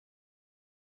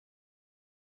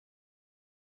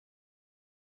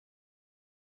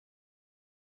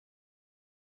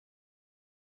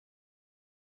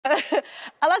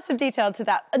I'll add some detail to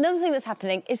that. Another thing that's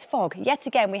happening is fog. Yet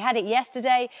again, we had it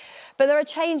yesterday, but there are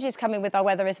changes coming with our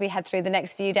weather as we head through the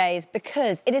next few days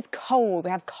because it is cold. We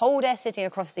have cold air sitting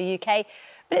across the UK,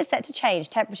 but it's set to change.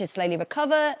 Temperatures slowly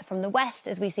recover from the west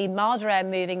as we see milder air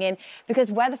moving in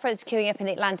because weather fronts queuing up in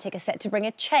the Atlantic are set to bring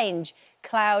a change.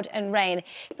 Cloud and rain.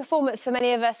 Performance for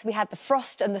many of us, we had the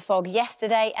frost and the fog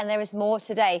yesterday and there is more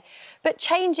today. But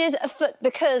changes afoot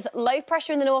because low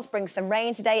pressure in the north brings some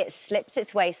rain today. It slips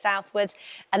its way southwards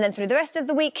and then through the rest of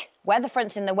the week, weather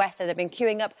fronts in the west that have been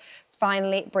queuing up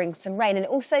finally brings some rain. And it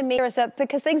also mirrors up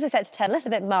because things are set to turn a little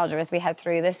bit milder as we head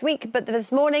through this week. But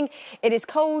this morning, it is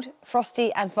cold,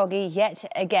 frosty and foggy yet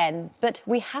again. But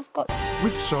we have got...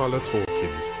 With Charlotte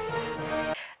Hawkins.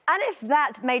 And if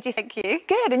that made you think you...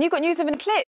 Good, and you got news of a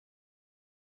clip.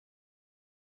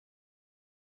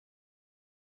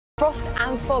 Frost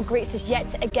and fog greets us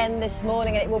yet again this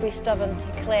morning and it will be stubborn to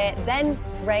clear. Then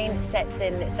rain sets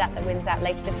in. It's that the wind's out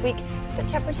later this week. So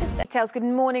temperatures set. Tells, good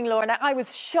morning, Laura. Now, I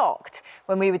was shocked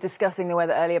when we were discussing the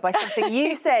weather earlier by something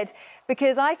you said,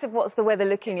 because I said, what's the weather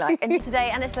looking like? And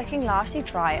today, and it's looking largely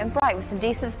dry and bright with some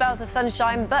decent spells of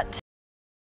sunshine, but